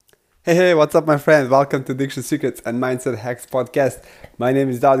Hey, what's up, my friends? Welcome to Diction Secrets and Mindset Hacks podcast. My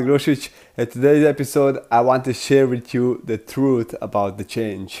name is David Grosic, and today's episode, I want to share with you the truth about the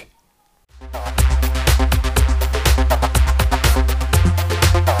change.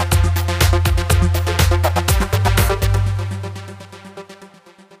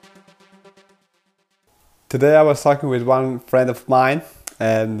 Today, I was talking with one friend of mine,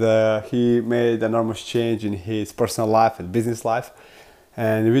 and he made enormous change in his personal life and business life.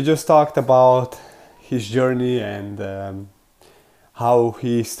 And we just talked about his journey and how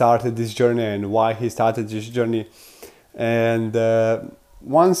he started this journey and why he started this journey. And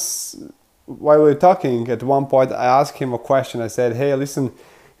once while we were talking, at one point I asked him a question. I said, "Hey, listen,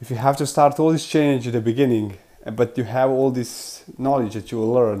 if you have to start all this change at the beginning, but you have all this knowledge that you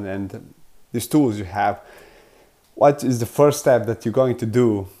will learn and these tools you have, what is the first step that you're going to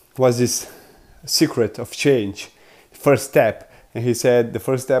do? What's this secret of change? First step?" And he said, "The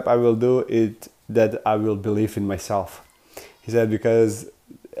first step I will do is that I will believe in myself." He said, because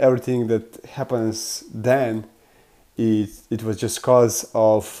everything that happens then, it was just cause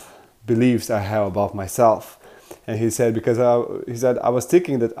of beliefs I have about myself. And he said, I was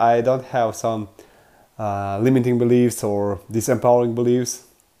thinking that I don't have some limiting beliefs or disempowering beliefs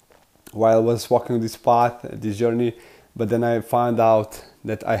while I was walking this path, this journey. But then I found out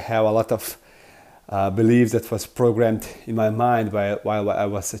that I have a lot of beliefs that was programmed in my mind while I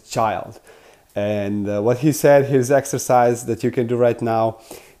was a child. And what he said, his exercise that you can do right now,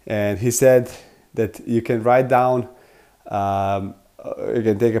 and he said that you can write down, you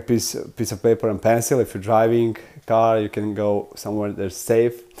can take a piece of paper and pencil. If you're driving a car, you can go somewhere that's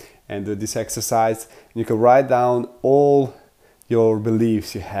safe and do this exercise. And you can write down all your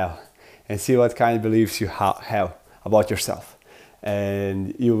beliefs you have and see what kind of beliefs you have about yourself.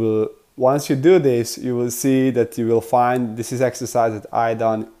 And you will, once you do this, you will see that you will find, this is exercise that I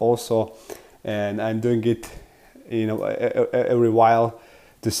done also, and I'm doing it, every while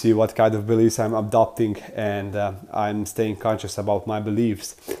to see what kind of beliefs I'm adopting, and I'm staying conscious about my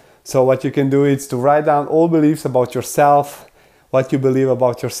beliefs. So what you can do is to write down all beliefs about yourself, what you believe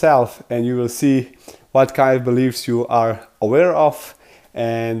about yourself, and you will see what kind of beliefs you are aware of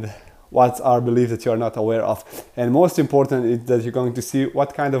and what are beliefs that you are not aware of. And most important is that you're going to see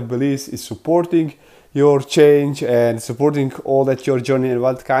what kind of beliefs is supporting your change and supporting all that your journey, and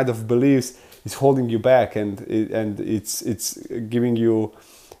what kind of beliefs is holding you back, and it's giving you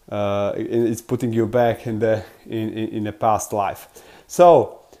it's putting you back in the past life.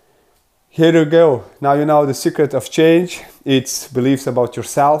 So here you go. Now you know the secret of change. It's beliefs about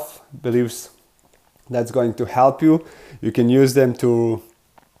yourself, beliefs that's going to help you. You can use them to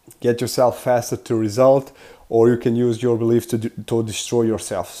get yourself faster to result, or you can use your beliefs to destroy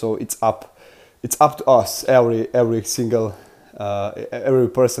yourself. So it's up to us. Every single every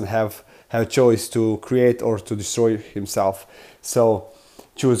person have a choice to create or to destroy himself. So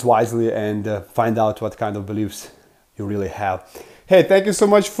choose wisely and find out what kind of beliefs you really have. Hey, thank you so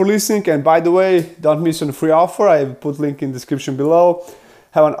much for listening. And by the way, don't miss on the free offer. I put link in the description below.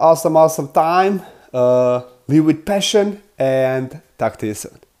 Have an awesome time. Live with passion, and talk to you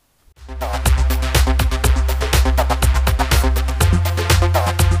soon.